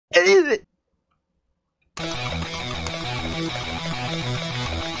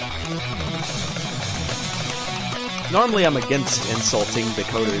Normally I'm against insulting the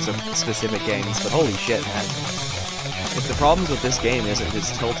coders of specific games, but holy shit, man. If the problems with this game isn't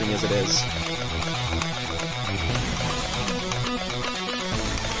as tilting as it is.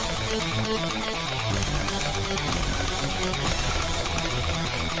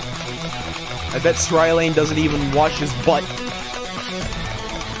 I bet Strylane doesn't even wash his butt.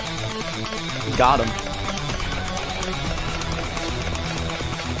 Got him.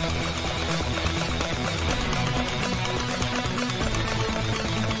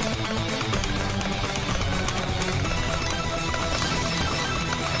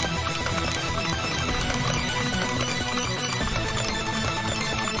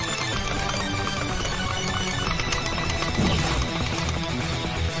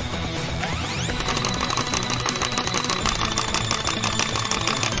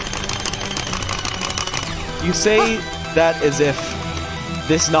 You say that as if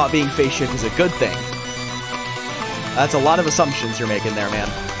this not being face shift is a good thing. That's a lot of assumptions you're making there, man.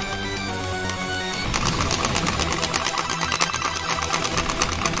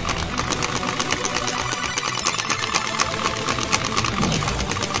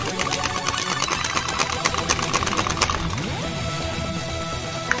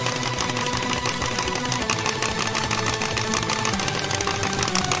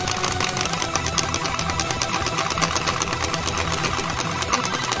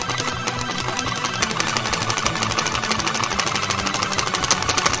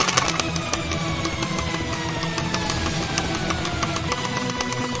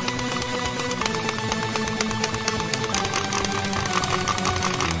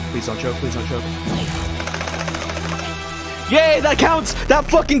 Please don't choke, please don't choke. Yay, that counts! That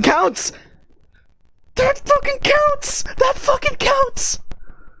fucking counts! That fucking counts! That fucking counts!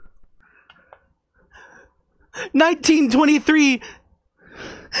 1923!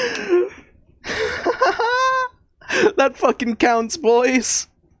 That fucking counts, boys!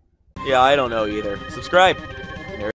 Yeah, I don't know either. Subscribe!